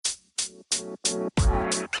Hey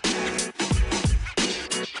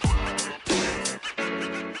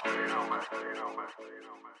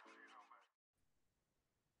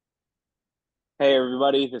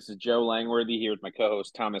everybody, this is Joe Langworthy here with my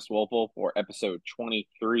co-host Thomas Wolfel for episode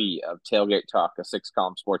 23 of Tailgate Talk, a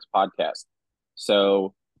six-column sports podcast.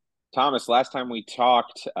 So, Thomas, last time we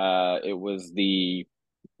talked, it was the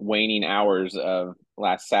waning hours of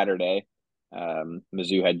last Saturday.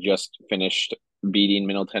 Mizzou had just finished beating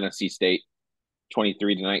Middle Tennessee State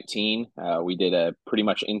 23-19. We did a pretty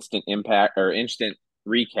much instant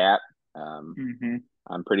recap. Um, hmm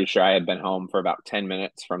I'm pretty sure I had been home for about 10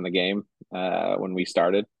 minutes from the game when we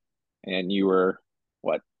started, and you were,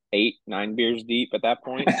 what, 8, 9 beers deep at that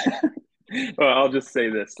point? Well, I'll just say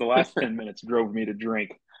this: the last 10 minutes drove me to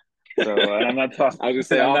drink. So, and I'm not talking. I was gonna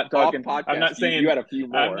say I'm off not off talking. I'm podcast, not you saying. had a few I'm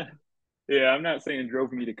more. not. Yeah, I'm not saying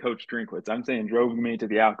drove me to Coach Drinkwitz. I'm saying drove me to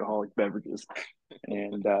the alcoholic beverages.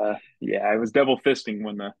 And yeah, I was double fisting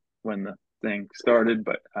when the thing started.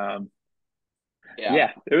 But Yeah,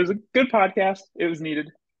 yeah, it was a good podcast. It was needed.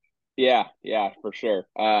 yeah, for sure.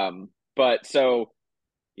 But so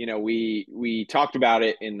we talked about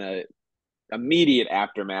it in the immediate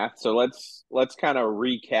aftermath. So let's kind of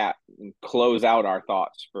recap and close out our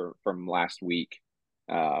thoughts from last week.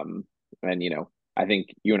 And I think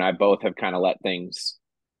you and I both have kind of let things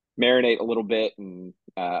marinate a little bit, and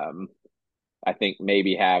I think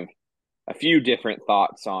maybe have a few different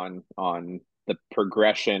thoughts on the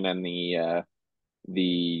progression and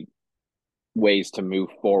the ways to move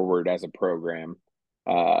forward as a program.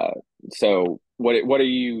 Uh, so what are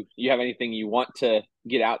you have anything you want to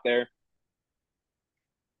get out there?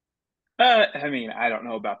 I mean, I don't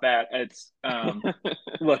know about that. It's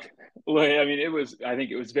look, I mean, it was. I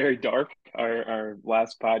think it was very dark. Our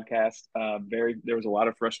last podcast, very. There was a lot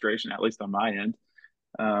of frustration, at least on my end.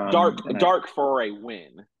 dark And dark for a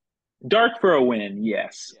win. dark for a win,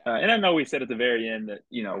 yes. Yeah. And I know we said at the very end that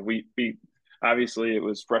we obviously it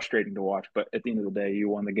was frustrating to watch, but at the end of the day, you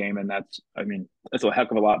won the game, and I mean, that's a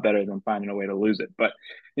heck of a lot better than finding a way to lose it. But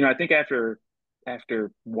I think after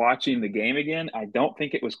watching the game again, I don't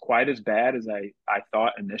think it was quite as bad as I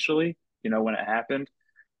thought initially. When it happened,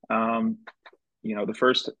 um, the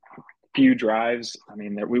first few drives, I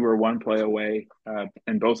mean, we were one play away,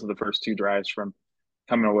 and both of the first two drives from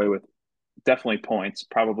coming away with definitely points,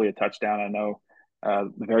 probably a touchdown. I know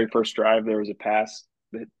the very first drive there was a pass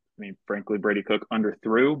that, I mean, frankly, Brady Cook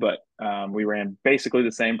underthrew, but we ran basically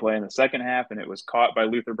the same play in the second half, and it was caught by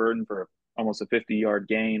Luther Burden for almost a 50-yard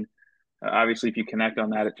gain. Obviously, if you connect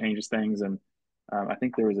on that, it changes things. And I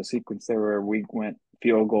think there was a sequence there where we went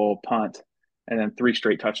field goal, punt, and then three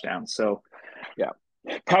straight touchdowns. So Yeah.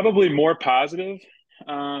 probably more positive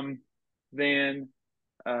than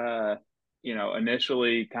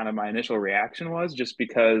initially kind of my initial reaction was, just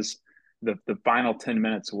because the final 10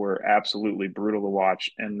 minutes were absolutely brutal to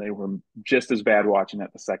watch, and they were just as bad watching it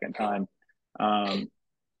the second time um,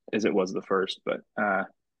 as it was the first. But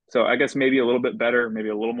so I guess maybe a little bit better, maybe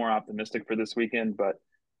a little more optimistic for this weekend. But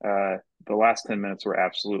the last 10 minutes were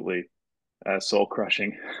absolutely soul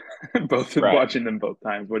crushing, both Right. watching them both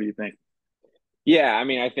times. What do you think? Yeah, I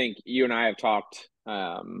mean, I think you and I have talked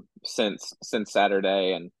since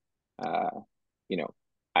Saturday, and uh, you know,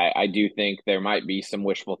 I do think there might be some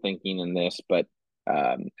wishful thinking in this, but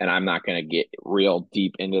and I'm not going to get real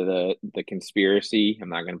deep into the conspiracy. I'm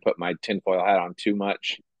not going to put my tinfoil hat on too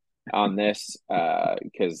much on this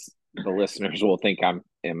because the listeners will think I'm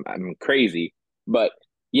crazy. But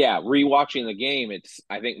yeah, rewatching the game,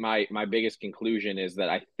 I think my biggest conclusion is that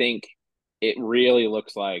I think it really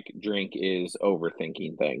looks like Drink is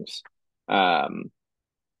overthinking things. Um,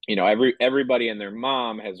 everybody and their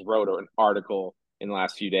mom has wrote an article in the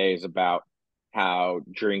last few days about how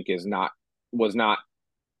Drink was not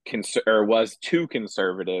or was too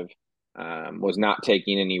conservative, was not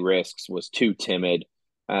taking any risks, was too timid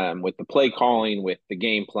with the play calling, with the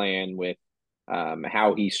game plan, with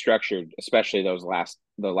how he structured, especially the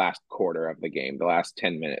last quarter of the game, the last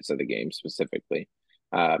 10 minutes of the game specifically.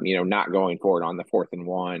 Not going forward on the 4th and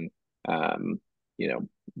 1. Um,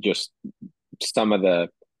 just some of the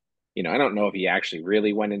I don't know if he actually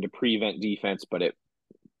really went into prevent defense, but it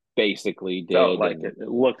basically Felt did like and it. It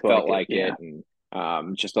looked felt like it. like Yeah. it.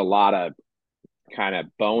 And just a lot of kind of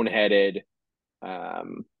boneheaded,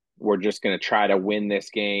 um, we're just going to try to win this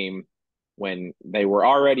game when they were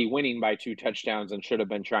already winning by 2 touchdowns and should have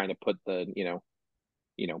been trying to put you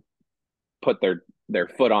know, put their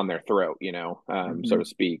foot on their throat, so Mm-hmm. to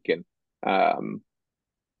speak. And um,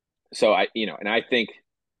 so and I think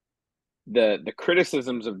the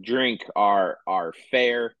criticisms of Drink are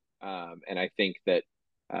fair, and I think that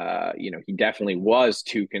he definitely was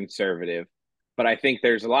too conservative. but I think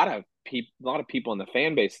there's a lot of people in the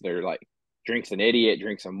fan base that are like, Drink's an idiot,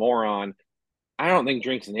 Drink's a moron. I don't think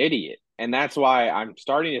Drink's an idiot. And that's why I'm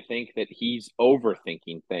starting to think that he's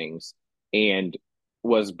overthinking things and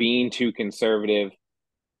was being too conservative.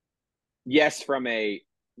 Yes, from a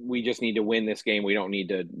we just need to win this game. We don't need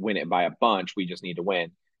to win it by a bunch. We just need to win.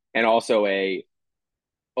 And also a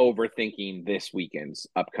overthinking this weekend's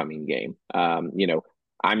upcoming game. I'm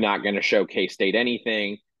not going to show K-State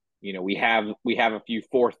anything. We have a few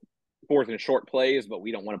fourth and short plays, but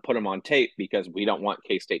we don't want to put them on tape because we don't want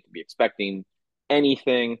K-State to be expecting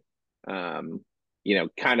anything. Kind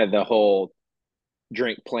of the whole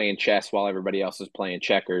Drink playing chess while everybody else is playing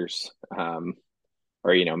checkers.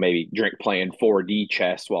 Or maybe Drink playing 4D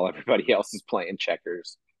chess while everybody else is playing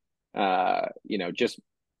checkers. Just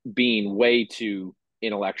being way too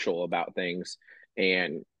intellectual about things.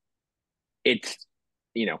 And it's,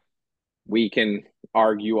 we can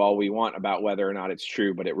argue all we want about whether or not it's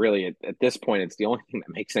true, but it really, at this point, it's the only thing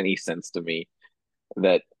that makes any sense to me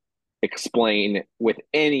that explain with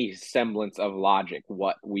any semblance of logic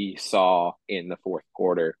what we saw in the fourth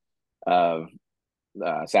quarter of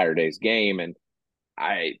Saturday's game. And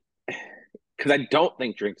because I don't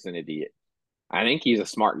think Drink's an idiot. I think he's a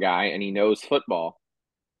smart guy and he knows football.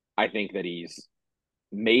 I think that he's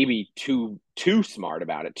maybe too smart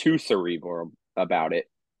about it, too cerebral about it.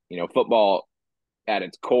 Football at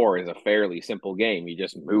its core is a fairly simple game. You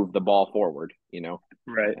just move the ball forward,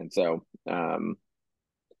 Right. And so,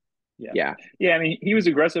 Yeah. yeah. Yeah. I mean, he was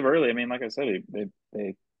aggressive early. I mean, like I said,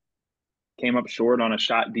 they came up short on a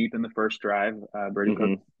shot deep in the first drive. Brady Cook,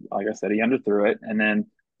 Mm-hmm. like I said, he underthrew it. And then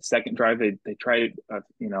the second drive, they tried,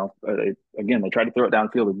 they tried to throw it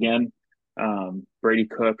downfield again. Brady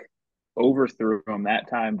Cook overthrew him that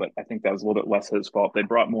time, but I think that was a little bit less his fault. They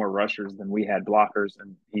brought more rushers than we had blockers,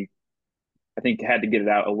 and he, I think, had to get it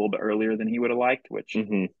out a little bit earlier than he would have liked, which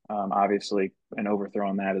Mm-hmm. obviously an overthrow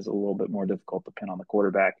on that is a little bit more difficult to pin on the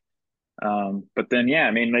quarterback. But then, yeah,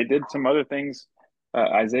 I mean, they did some other things.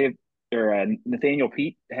 Nathaniel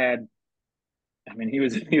Pete had, I mean, he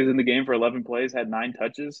was in the game for 11 plays, had 9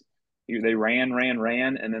 touches. They ran,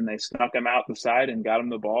 and then they snuck him out the side and got him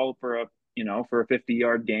the ball for a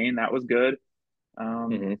 50-yard gain. That was good.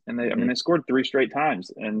 Mm-hmm. And they, I Mm-hmm. mean, they scored 3 straight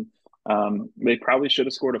times, and they probably should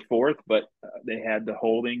have scored a fourth, but they had the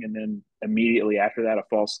holding, and then immediately after that, a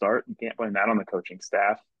false start. You can't blame that on the coaching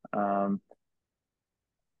staff.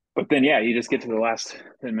 But then, yeah, you just get to the last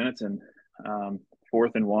 10 minutes and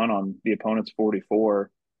 4th and 1 on the opponent's 44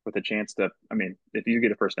 with a chance to, I mean, if you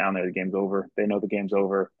get a first down there, the game's over. They know the game's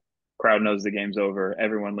over. Crowd knows the game's over.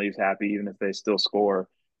 Everyone leaves happy, even if they still score.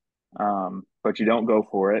 But you don't go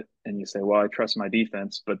for it. And you say, well, I trust my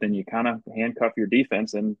defense. But then you kind of handcuff your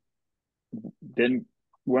defense and didn't,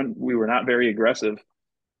 when we were not very aggressive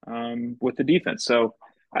with the defense. So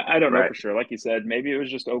I don't know Right. for sure. Like you said, maybe it was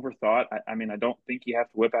just overthought. I mean, I don't think you have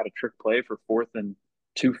to whip out a trick play for 4th and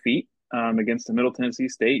 2 feet against the Middle Tennessee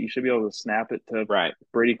State. You should be able to snap it to Right.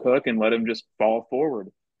 Brady Cook and let him just fall forward.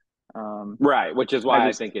 Right. Which is I why I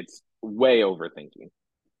just think it's way overthinking.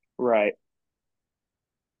 right.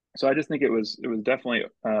 So I just think it was definitely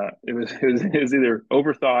it was either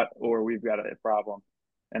overthought or we've got a problem,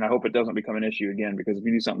 and I hope it doesn't become an issue again, because if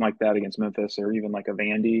you do something like that against Memphis or even like a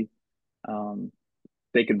Vandy, um,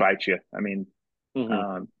 they could bite you. I mean,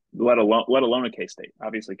 Mm-hmm. let alone a K State.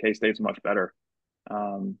 Obviously, K State's much better,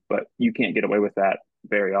 but you can't get away with that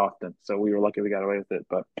very often. So we were lucky we got away with it.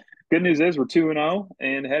 But good news is we're 2-0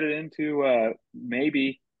 and headed into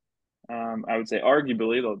maybe I would say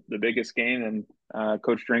arguably the biggest game in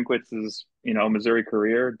Coach Drinkwitz's Missouri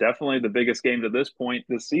career. Definitely the biggest game to this point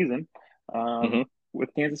this season Mm-hmm.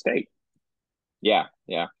 with Kansas State. Yeah.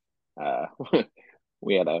 Yeah. Uh,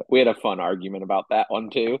 we had a fun argument about that one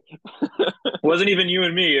too. It wasn't even you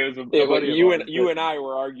and me. It was a It was buddy of you and ours. you But and I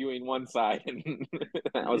were arguing one side, and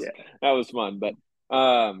that was yeah, that was fun. But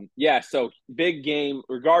yeah. So big game,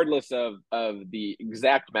 regardless of the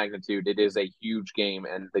exact magnitude, it is a huge game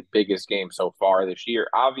and the biggest game so far this year.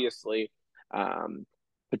 Obviously, um,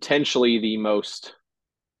 potentially the most.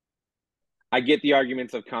 I get the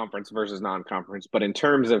arguments of conference versus non-conference, but in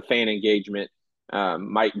terms of fan engagement,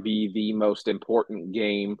 might be the most important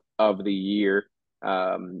game of the year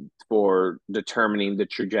for determining the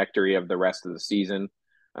trajectory of the rest of the season.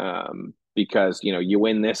 Because you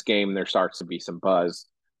win this game, there starts to be some buzz.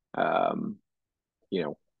 Um, you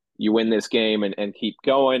know, you win this game and keep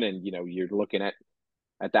going, and you're looking at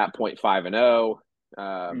that point 5-0.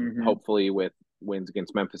 mm-hmm. Hopefully with wins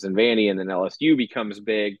against Memphis and Vandy, and then LSU becomes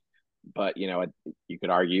big. But you could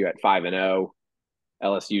argue at 5-0,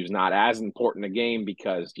 LSU is not as important a game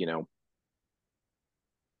because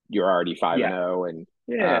you're already 5 and Yeah. 0, and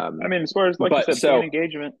Yeah. I mean, as far as like you but said, fan so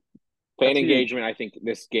engagement, fan that's huge. engagement, I think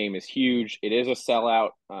this game is huge. It is a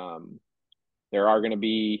sellout. There are going to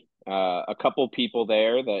be a couple people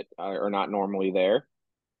there that are not normally there.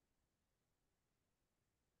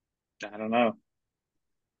 I don't know.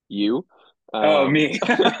 You, Oh, um, me.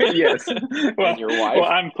 Yes. and Well, your well, wife,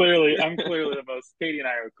 I'm clearly the most. Katie and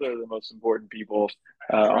I are clearly the most important people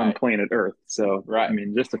on right? planet Earth. So, I Right,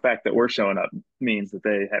 mean, just the fact that we're showing up means that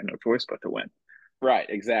they have no choice but to win. right,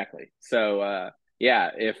 exactly. So,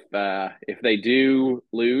 yeah, if they do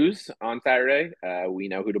lose on Saturday, we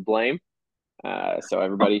know who to blame. So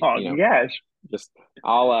everybody, Oh gosh. just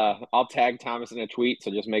I'll tag Thomas in a tweet,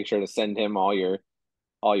 so just make sure to send him all your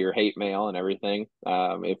hate mail and everything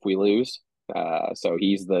if we lose. So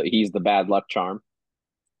he's the bad luck charm.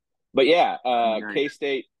 But yeah, K Yikes.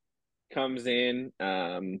 State comes in.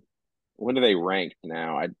 When are they ranked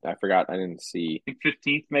now? I forgot. I didn't see. I think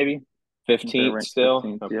 15th, maybe. I think they're 15th ranked still.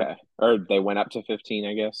 15th. Yep. Okay, or they went up to 15,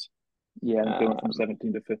 I guess. Yeah, I think they went from Um,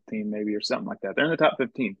 17 to 15, maybe, or something like that. They're in the top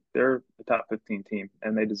 15. They're the top 15 team,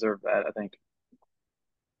 and they deserve that, I think.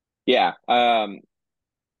 yeah.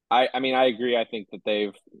 I mean I agree. I think that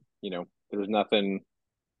there's nothing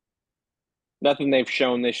they've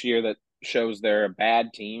shown this year that shows they're a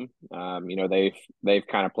bad team. They've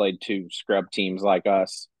kind of played two scrub teams like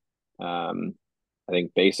us. Um, I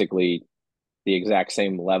think basically the exact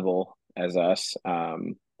same level as us.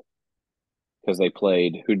 Because they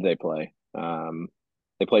played. Who did they play?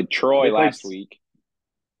 They played They Troy played, last week.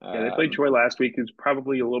 yeah, they played Um, Troy last week, who's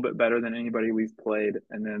probably a little bit better than anybody we've played.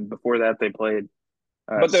 And then before that, they played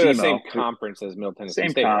but they're the same SEMO, conference as Middle Tennessee same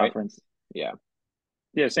State, right? conference. Yeah.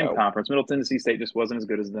 Yeah, same So conference. Middle Tennessee State just wasn't as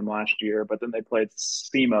good as them last year, but then they played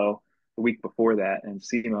SEMO the week before that, and right,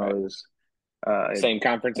 SEMO is, uh, same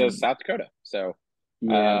conference as and South Dakota. So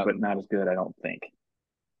yeah, but um, not as good, I don't think.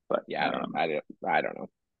 But yeah, I don't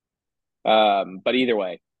know. But either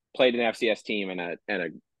way, played an FCS team and a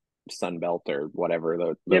Sun Belt or whatever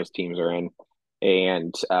yep. those teams are in,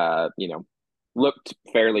 and looked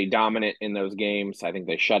fairly dominant in those games. I think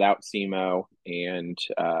they shut out SEMO and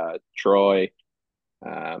Troy.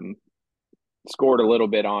 Um, Scored a little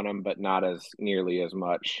bit on them, but not as nearly as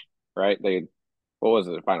much. Right? What was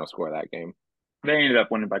the final score of that game? They ended up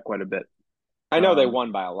winning by quite a bit. I know they Um,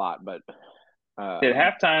 won by a lot, but at um,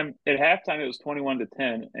 halftime it was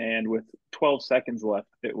 21-10, and with 12 seconds left,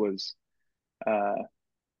 it was uh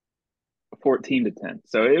 14-10.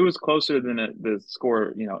 So it was closer than the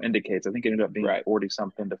score, indicates. I think it ended up being right, 40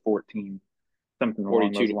 something to 14, something along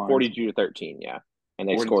 42 those to, lines. 42 to 13, yeah. And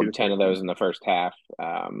they 42 scored to 10 of 13. those in the first half.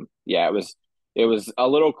 Yeah, it was a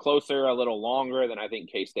little closer, a little longer than I think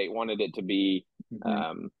K-State wanted it to be. Mm-hmm.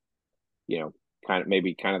 Um, you know, kind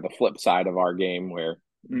of the flip side of our game where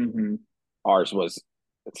Mm-hmm. ours was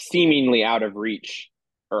seemingly out of reach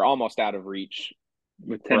or almost out of reach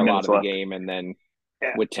With for 10 a lot minutes of the left. game, and then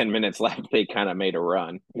Yeah. with 10 minutes left, they kind of made a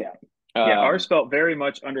run. Yeah. Yeah. Ours Um, felt very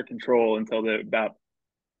much under control until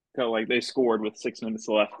like they scored with 6 minutes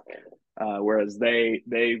left. Whereas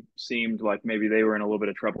they seemed like maybe they were in a little bit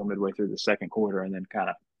of trouble midway through the second quarter and then kind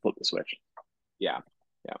of flipped the switch. yeah,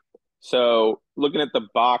 yeah. So looking at the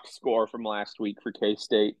box score from last week for K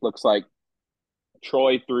State, looks like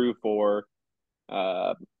Troy threw for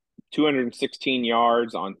uh, 216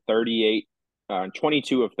 yards on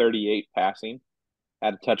 22 of 38 passing,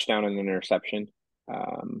 had a touchdown and an interception.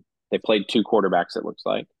 They played two quarterbacks, it looks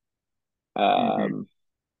like, Mm-hmm. um,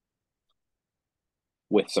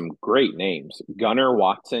 with some great names: Gunnar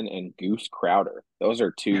Watson and Goose Crowder. Those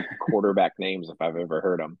are two quarterback names if I've ever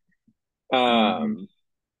heard them. Mm-hmm. Um,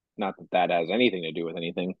 Not that that has anything to do with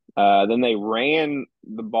anything. Then they ran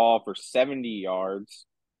the ball for 70 yards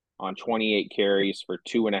on 28 carries for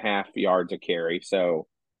 2.5 yards a carry. So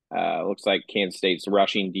looks like Kansas State's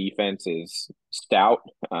rushing defense is stout.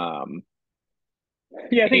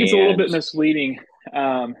 Yeah, I think it's a little And bit misleading.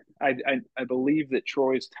 I believe that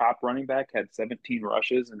Troy's top running back had 17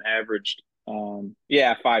 rushes and averaged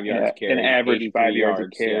yeah, 5 yards a an carry, average 83 5 yards a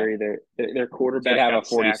yards. Yeah. carry. Their Did quarterback have a got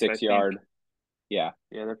sacked, I 46 think. yard. Yeah.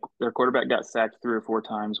 Yeah, their quarterback got sacked 3 or 4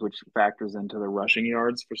 times, which factors into the rushing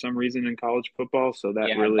yards for some reason in college football. So that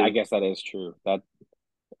Yeah, I really, guess that is true.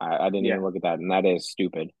 I didn't yeah, even look at that, and that is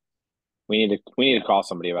stupid. We need to yeah, call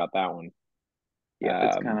somebody about that one. yeah,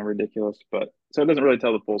 it's kind Um, of ridiculous. But so it doesn't really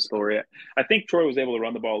tell the full story. I think Troy was able to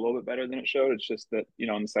run the ball a little bit better than it showed. It's just that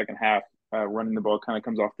in the second half, running the ball kind of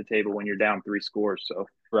comes off the table when you're down 3 scores. So,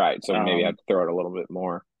 right. So maybe I have um, to throw it a little bit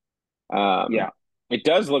more. Um, yeah, it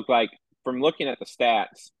does look like from looking at the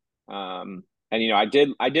stats, and I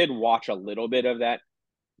did watch a little bit of that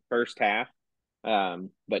first half.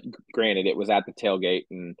 But granted, it was at the tailgate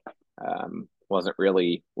and wasn't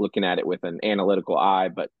really looking at it with an analytical eye.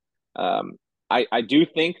 But I do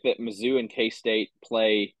think that Mizzou and K State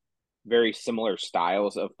play very similar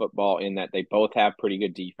styles of football in that they both have pretty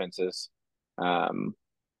good defenses. And,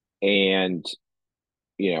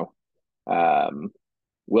 you know,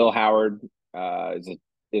 Will Howard is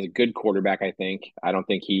a good quarterback, I think. I don't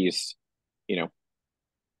think he's, you know,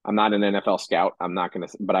 I'm not an NFL scout. I'm not going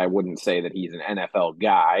to, but I wouldn't say that he's an NFL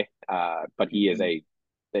guy. But he is a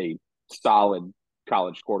solid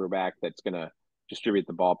college quarterback that's going to distribute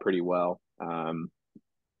the ball pretty well.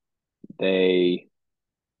 They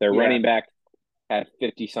their Yeah, running back had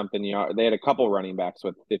 50 something yards. They had a couple running backs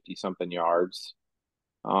with 50 something yards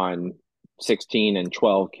on 16 and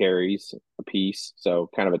 12 carries apiece. So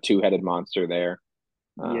kind of a two-headed monster there.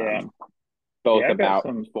 yeah, Um, both yeah. I got about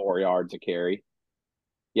some. 4 yards a carry.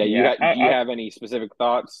 Yeah, Yeah, do you have any specific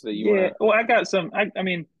thoughts that you yeah. want Well, I got some. I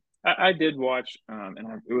mean, I did watch,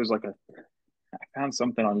 it was like I found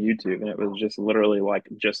something on YouTube, and it was just literally like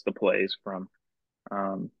just the plays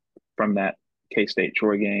um, from that K State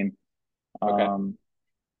Troy game. to? Okay. Um,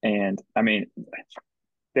 and I mean,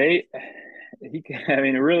 they, I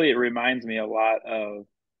mean, really, um,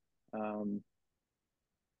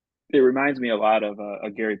 it reminds me a lot of a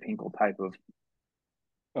Gary Pinkel type of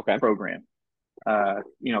Okay. program.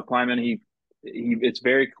 Kleiman, it's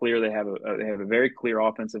very clear they have a very clear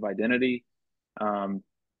offensive identity. Um,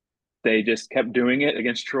 they just kept doing it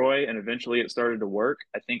against Troy, and eventually it started to work.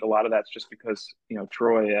 I think a lot of that's just because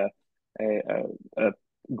Troy, a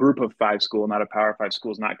group of five school, not a Power Five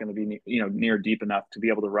school, is not going to be near deep enough to be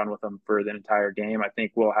able to run with them for the entire game. I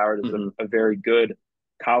think Will Howard is Mm-hmm. a very good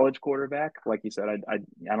college quarterback. Like you said,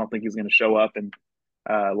 I don't think he's going to show up and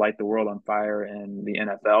light the world on fire in the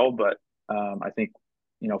NFL, but I think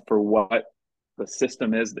for what the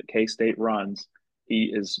system is that K State runs,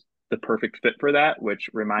 he is the perfect fit for that, which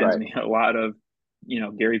reminds Right. me a lot of,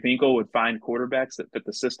 Gary Pinkel would find quarterbacks that fit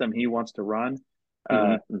the system he wants to run.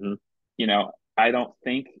 Uh, Mm-hmm. Mm-hmm. I don't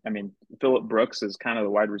think, I mean, Phillip Brooks is kind of the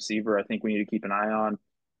wide receiver I think we need to keep an eye on.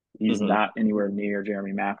 He's Mm-hmm. not anywhere near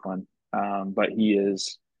Jeremy Maclin, but he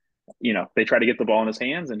is, they try to get the ball in his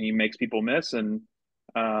hands and he makes people miss.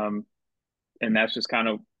 Um, and that's just kind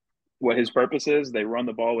of what his purpose is. They run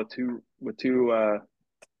the ball with two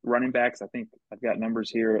running backs. I think I've got numbers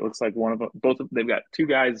here. It looks like one of them, they've got two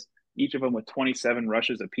guys, each of them with 27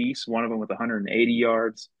 rushes apiece. One of them with 180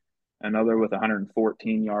 yards, another with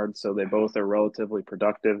 114 yards. So they both are relatively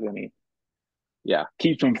productive, and Yeah.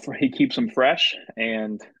 he keeps them fresh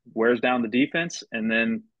and wears down the defense. And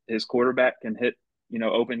then his quarterback can hit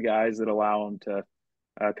open guys that allow him to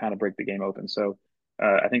kind of break the game open. So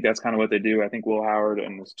I think that's kind of what they do. I think Will Howard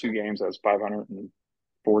in his two games has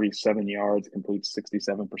 547 yards, completes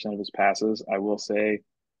 67% of his passes. I will say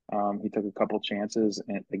he took a couple chances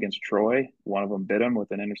against Troy. One of them bit him with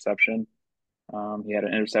an interception. He had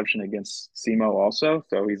an interception against SEMO also,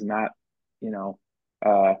 so he's not, you know,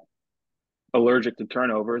 uh, allergic to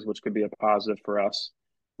turnovers, which could be a positive for us.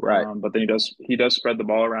 Right. But then he does spread the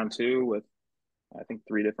ball around too with I think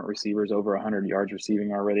three different receivers over 100 yards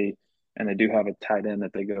receiving already, and they do have a tight end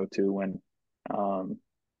that they go to when, um,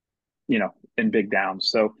 in big downs.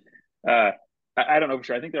 So I don't know for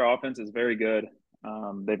sure. I think their offense is very good.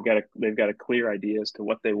 They've got a clear idea as to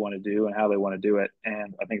what they want to do and how they want to do it,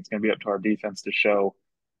 and I think it's going to be up to our defense to show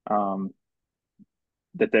um,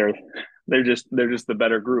 that they're just the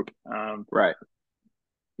better group. Right.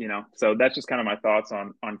 So that's just kind of my thoughts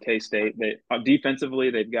on K State. They defensively,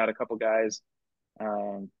 they've got a couple guys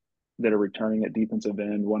um, that are returning at defensive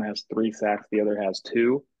end. One has 3 sacks, the other has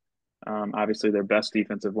 2. Obviously, their best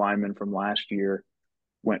defensive lineman from last year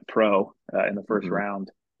went pro in the first Mm-hmm. I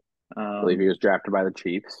round, believe um, he was drafted by the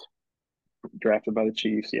Chiefs. drafted by the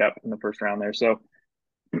Chiefs. Yep, in the first round there. So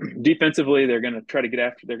defensively, they're going to try to get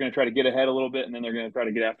after. They're going to try to get ahead a little bit, and then they're going to try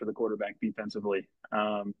to get after the quarterback defensively.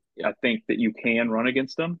 Yeah. I think that you can run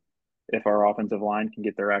against them if our offensive line can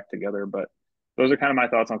get their act together. But those are kind of my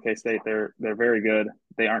thoughts on K State. They're very good.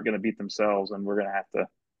 They aren't going to beat themselves, and we're going to have to.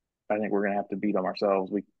 I think we're going to have to beat them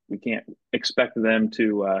ourselves. We can't expect them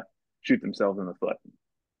to shoot themselves in the foot.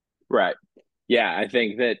 Right. Yeah. I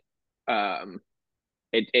think that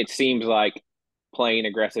it seems like playing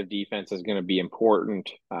aggressive defense is going to be important.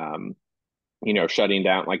 Shutting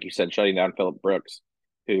down, like you said, shutting down Phillip Brooks,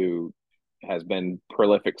 who has been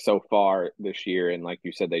prolific so far this year. And like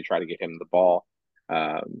you said, they try to get him the ball.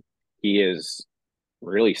 He is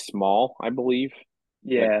really small, I believe. Is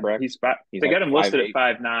that Yeah, correct? He's they like got him five listed at eight.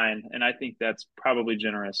 5'9", and I think that's probably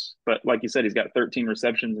generous. But like you said, he's got 13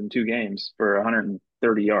 receptions in 2 games for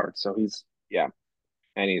 130 yards. So he's Yeah.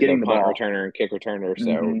 and he's a getting the punt ball. returner and kick returner.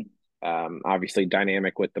 So Hmm. obviously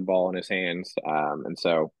dynamic with the ball in his hands. And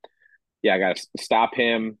so, yeah, I got to stop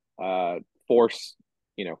him, force,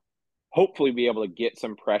 you know, hopefully be able to get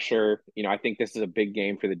some pressure. I think this is a big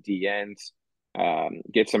game for the DNs.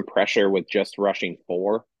 Get some pressure with just rushing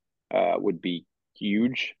four would be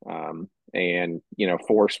huge. And,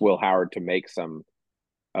 force Will Howard to make some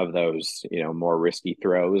of those, more risky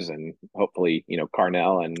throws. And hopefully,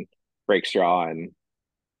 Carnell and Breakstraw and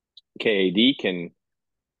KAD can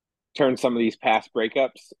turn some of these pass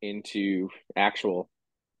breakups into actual,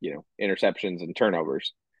 interceptions and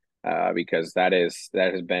turnovers, because that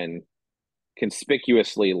has been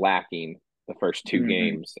conspicuously lacking the first two Hmm.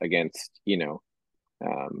 games against,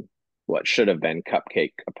 um, what should have been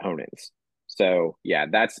cupcake opponents. So yeah,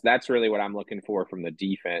 that's really what I'm looking for from the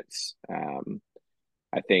defense.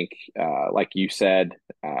 I think, like you said,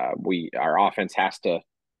 our offense has to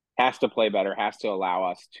play better, has to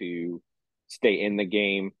allow us to stay in the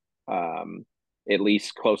game, at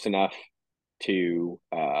least close enough to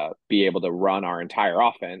be able to run our entire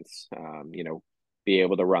offense. Be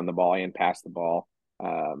able to run the ball and pass the ball,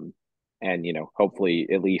 and hopefully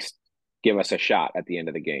at least give us a shot at the end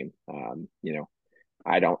of the game.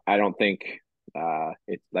 I don't think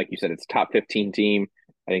it's like you said, it's a top 15 team.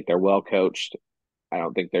 I think they're well coached. I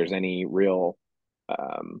don't think there's any real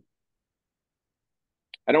um,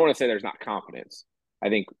 I don't want to say there's not confidence. I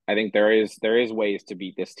think there is ways to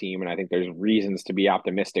beat this team, and I think there's reasons to be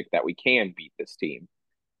optimistic that we can beat this team.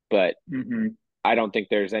 But Hmm. I don't think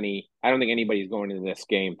anybody's going into this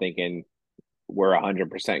game thinking we're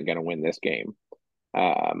 100% going to win this game.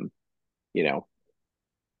 Um, you know,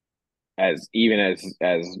 as even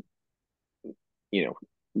as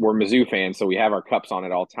we're Mizzou fans, so we have our cups on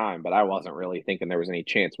at all time. But I wasn't really thinking there was any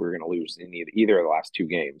chance we were going to lose in either of the last two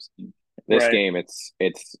games. This Right. game, it's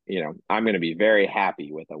I'm going to be very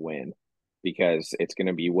happy with a win because it's going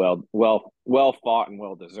to be well fought and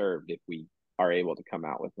well deserved if we are able to come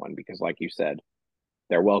out with one. Because like you said,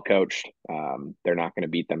 they're well coached. They're not going to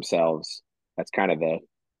beat themselves. That's kind of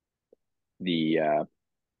the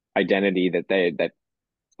identity that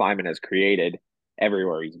Simon has created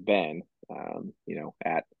everywhere he's been.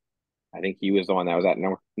 At I think he was the one that was at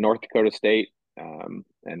North Dakota State, and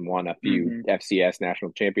won a few Hmm. FCS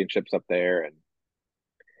national championships up there,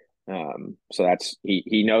 and so that's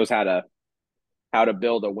he knows how to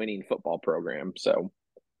build a winning football program. So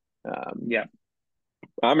um, Yeah.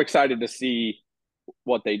 I'm excited to see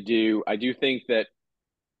what they do. I do think that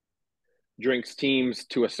Drink's teams,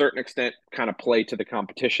 to a certain extent, kind of play to the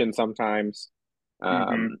competition sometimes,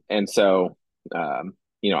 Hmm. and so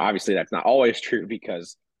obviously that's not always true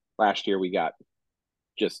because last year we got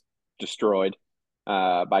just destroyed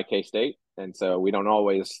by K-State, and so we don't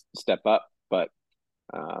always step up. But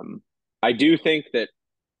um, I do think that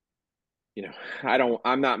you know,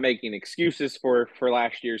 I'm not making excuses for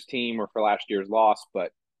last year's team or for last year's loss,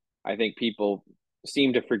 but I think people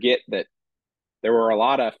seem to forget that there were a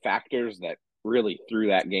lot of factors that really threw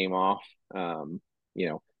that game off.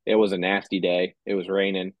 It was a nasty day. It was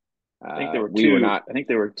raining. I think there were We were two. not I think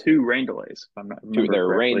there were two rain delays, if I remember there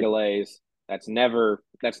were rain correctly. delays. That's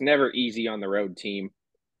never easy on the road team.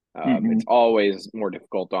 Hmm. It's always more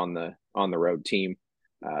difficult on the road team.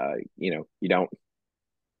 You don't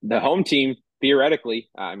the home team theoretically.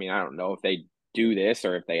 I mean, I don't know if they do this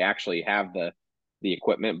or if they actually have the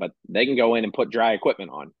equipment, but they can go in and put dry equipment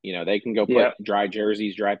on. They can go put Yeah. dry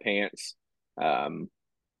jerseys, dry pants,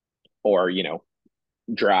 or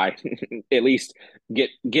dry at least get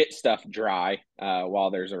stuff dry while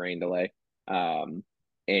there's a rain delay. And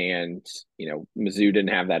Mizzou didn't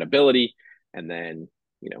have that ability, and then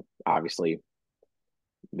obviously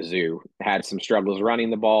Mizzou had some struggles running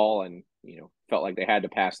the ball, and felt like they had to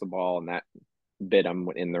pass the ball, and that bit them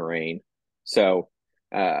in the rain. So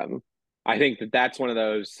um, I think that's one of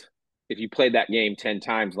those. If you played that game 10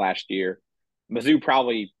 times last year, Mizzou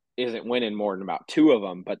probably isn't winning more than about two of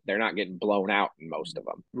them, but they're not getting blown out in most of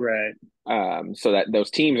them. Right. So that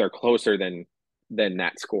those teams are closer than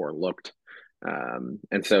that score looked.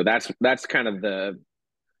 And so that's kind of the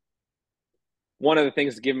one of the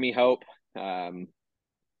things that give me hope.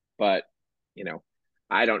 But you know,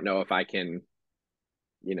 I don't know if I can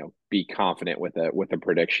be confident with a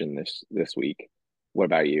prediction this week. What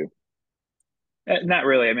about you? Not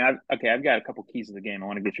really. I mean, I've got a couple keys of the game. I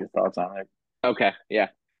want to get your thoughts on it. Okay, yeah,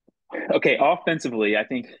 Okay, offensively, I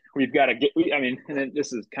think we've got to get. I mean, and then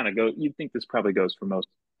this is kind of go. You'd think this probably goes for most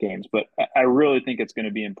games, but I really think it's going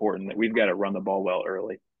to be important that we've got to run the ball well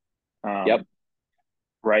early. yep, Um,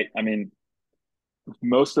 right. I mean,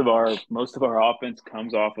 most of our offense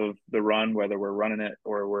comes off of the run, whether we're running it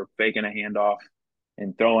or we're faking a handoff.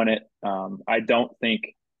 and throwing it. I don't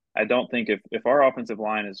think if our offensive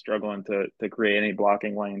line is struggling to create any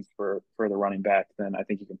blocking lanes for the running back, then I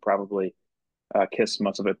think you can probably kiss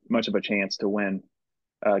much of a chance to win.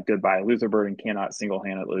 Goodbye. Luther Burden cannot single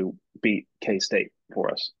handedly beat K State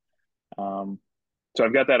for us. Um, so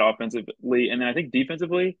I've got that offensively, and then I think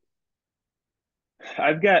defensively,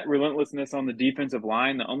 I've got relentlessness on the defensive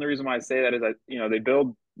line. The only reason why I say that is they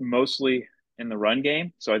build mostly in the run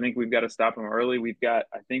game, so I think we've got to stop them early. I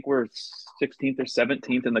think we're 16th or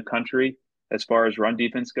 17th in the country as far as run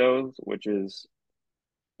defense goes, which is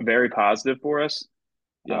very positive for us.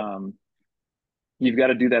 Yep. Um, you've got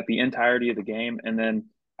to do that the entirety of the game, and then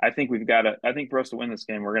I think for us to win this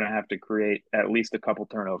game, we're going to have to create at least a couple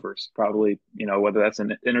turnovers, probably, whether that's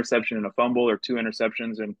an interception and a fumble or two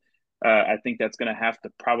interceptions. And I think that's going to have to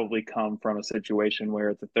probably come from a situation where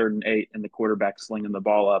it's a 3rd and 8 and the quarterback slinging the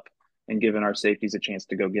ball up and giving our safeties a chance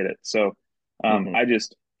to go get it. So Mm-hmm. I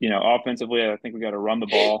just, offensively, I think we got to run the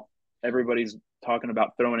ball. Everybody's talking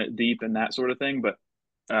about throwing it deep and that sort of thing, but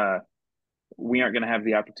uh, we aren't going to have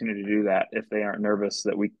the opportunity to do that if they aren't nervous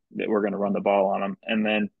that we're going to run the ball on them. And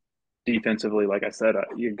then defensively, like I said,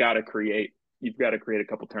 you've got to create a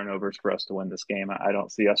couple turnovers for us to win this game. I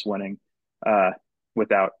don't see us winning uh,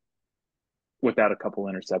 without a couple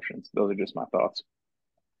interceptions. Those are just my thoughts.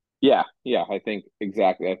 Yeah, yeah, I think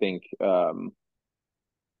exactly. I think,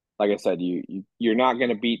 like I said, you're not going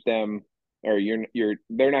to beat them, or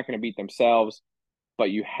they're not going to beat themselves,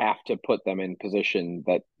 but you have to put them in position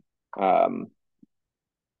um,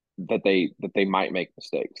 that they might make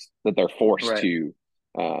mistakes, that they're forced Right. to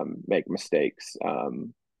make mistakes,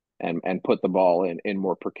 and put the ball in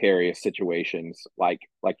more precarious situations, like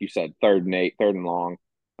you said, 3rd and 8, 3rd and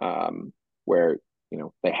long, where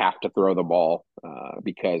they have to throw the ball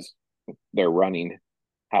because their running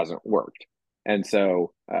hasn't worked. And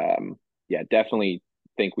so, yeah, definitely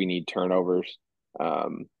think we need turnovers.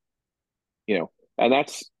 Um, and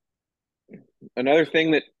that's another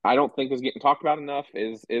thing that I don't think is getting talked about enough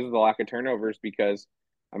is the lack of turnovers because,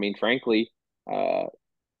 I mean, frankly, uh,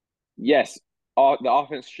 yes, the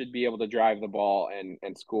offense should be able to drive the ball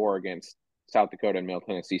and score against South Dakota and Middle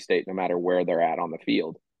Tennessee State no matter where they're at on the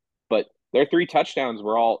field. But their 3 touchdowns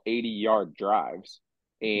were all 80-yard drives,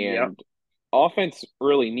 Yep. and offense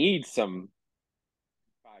really needs some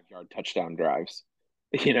 5-yard touchdown drives.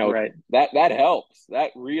 You know, Right. that helps.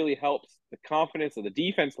 That really helps the confidence of the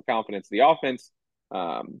defense, the confidence of the offense.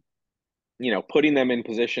 Um, putting them in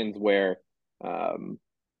positions where um,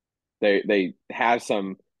 they have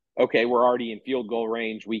some. Okay, we're already in field goal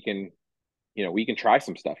range. We can try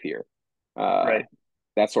some stuff here, uh, Right.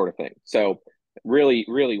 that sort of thing. So really,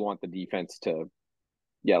 really want the defense to,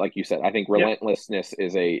 yeah, like you said. I think Yep. relentlessness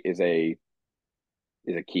is a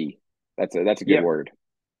key. That's a good Yep. word.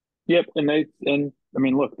 Yep. And I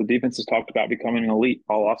mean, look, the defense has talked about becoming an elite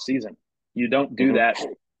all off season. You don't do Mm-hmm. that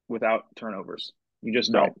without turnovers. You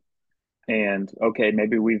just Right, don't. And okay,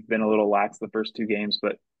 maybe we've been a little lax the first 2 games,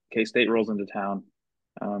 but K State rolls into town.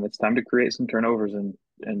 It's time to create some turnovers and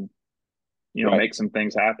right, make some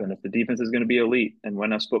things happen. If the defense is going to be elite and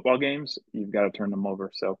win us football games, you've got to turn them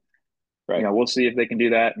over. So right. we'll see if they can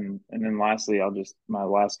do that. And then lastly, my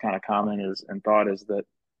last kind of comment is and thought is that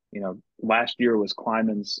last year was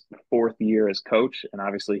Kleiman's 4th year as coach, and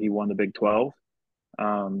obviously he won the Big 12.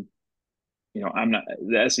 Um, I'm not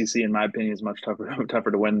the SEC in my opinion is much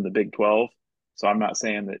tougher to win than the Big 12. So I'm not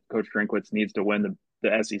saying that Coach Drinkwitz needs to win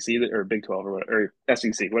the SEC or Big 12 or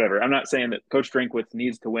SEC, whatever. I'm not saying that Coach Drinkwitz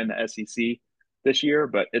needs to win the SEC this year,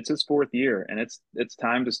 but it's his 4th year, and it's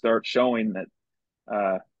time to start showing that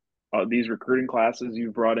uh, these recruiting classes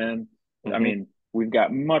you've brought in. I Mm-hmm. mean, we've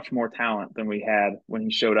got much more talent than we had when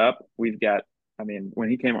he showed up. I mean, when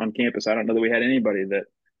he came on campus, I don't know that we had anybody that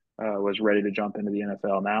was ready to jump into the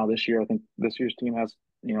NFL. Now this year, I think this year's team has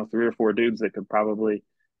 3 or 4 dudes that could probably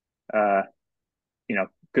uh,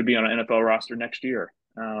 could be on an NFL roster next year.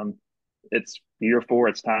 It's year 4.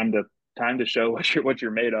 It's time to show what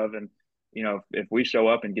you're made of, and if we show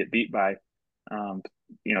up and get beat by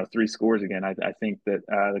 3 scores again, I think that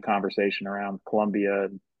the conversation around Columbia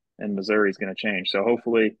and Missouri is going to change. So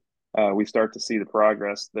hopefully we start to see the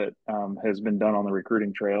progress that has been done on the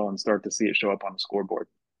recruiting trail and start to see it show up on the scoreboard.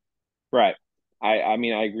 Right. I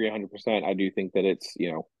mean, I agree 100%. I do think that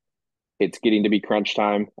it's getting to be crunch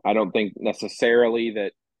time. I don't think necessarily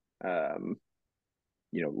that, um,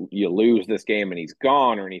 you lose this game and he's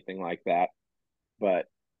gone or anything like that, but,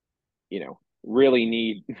 really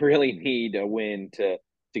need a win to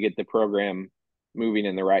get the program moving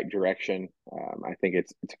in the right direction. I think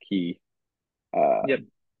it's uh, Yep.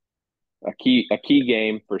 a key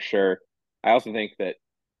game for sure. I also think that,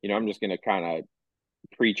 I'm just going to kind of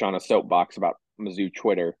preach on a soapbox about Mizzou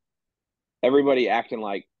Twitter. Everybody acting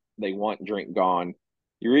like they want Drink gone.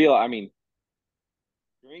 You realize, I mean,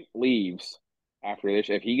 Drink leaves after this.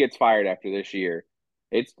 If he gets fired after this year,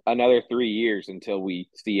 it's another 3 years until we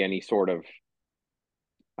see any sort of.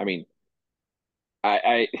 I mean,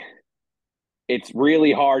 I it's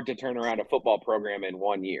really hard to turn around a football program in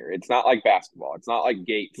 1 year. It's not like basketball. It's not like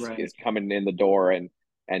Gates Right. is coming in the door and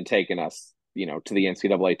taking us, to the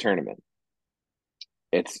NCAA tournament.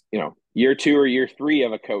 It's, year 2 or year 3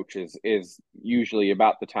 of a coach is usually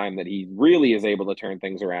about the time that he really is able to turn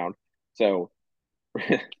things around. So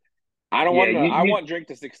Yeah, I want Drink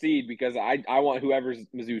to succeed because I want whoever's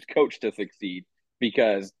Mizzou's coach to succeed,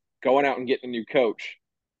 because going out and getting a new coach,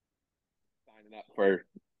 signing up for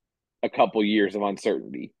a couple years of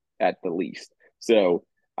uncertainty at the least. So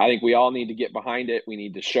I think we all need to get behind it. We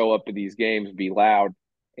need to show up at these games, be loud,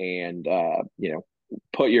 and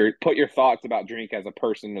put your thoughts about Drink as a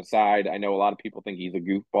person aside. I know a lot of people think he's a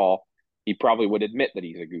goofball. He probably would admit that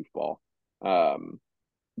he's a goofball.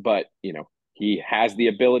 But he has the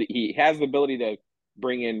ability. He has the ability to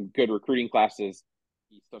bring in good recruiting classes.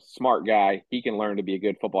 He's a smart guy. He can learn to be a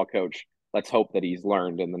good football coach. Let's hope that he's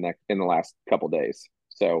learned in the last couple days.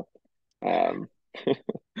 So, um,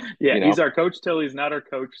 yeah, you he's know, our coach till he's not our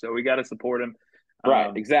coach, so we got to support him. right?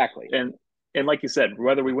 Um, Exactly. and and like you said,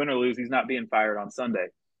 whether we win or lose, he's not being fired on Sunday.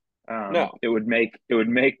 No, It would make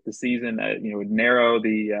the season, would narrow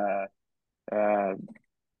the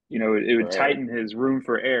it would for tighten his room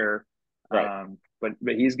for error. right. But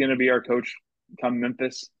he's going to be our coach come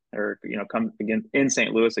Memphis, or come again in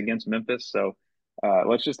St. Louis against Memphis. So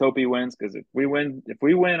let's just hope he wins, because if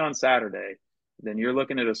we win on Saturday, then you're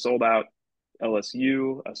looking at a sold out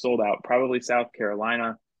LSU, a sold out probably South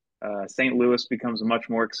Carolina. St. Louis becomes much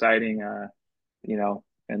more exciting,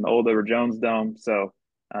 in the old Over Jones Dome. So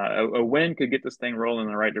a win could get this thing rolling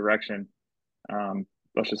in the right direction.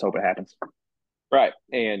 Let's just hope it happens. Right.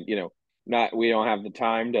 And not we don't have the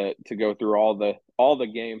time to go through all the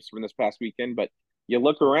games from this past weekend, but you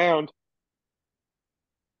look around,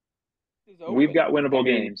 it's We've open. got I winnable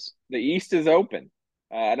mean, games. the East is open.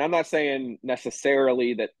 And I'm not saying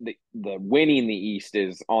necessarily that the winning the East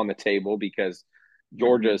is on the table, because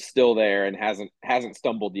Georgia Mm-hmm. is still there and hasn't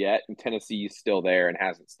stumbled yet, and Tennessee is still there and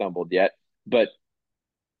hasn't stumbled yet. But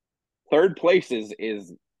third place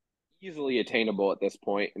is easily attainable at this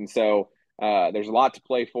point, and so there's a lot to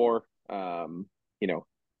play for. You know,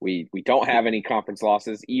 we don't have any conference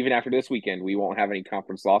losses. Even after this weekend, we won't have any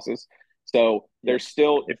conference losses. So Yeah. there's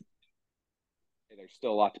still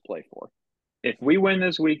a lot to play for. If we win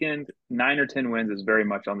this weekend, 9 or 10 wins is very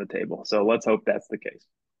much on the table. So let's hope that's the case.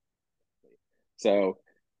 So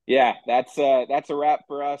yeah, that's a wrap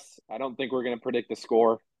for us. I don't think we're going to predict the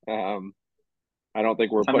score. I don't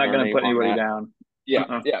think we're I'm putting not our going to name put on anybody that. down. Yeah,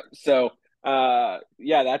 Uh-uh. yeah. So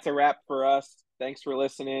yeah, that's a wrap for us. Thanks for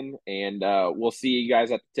listening, and we'll see you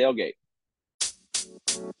guys at the tailgate.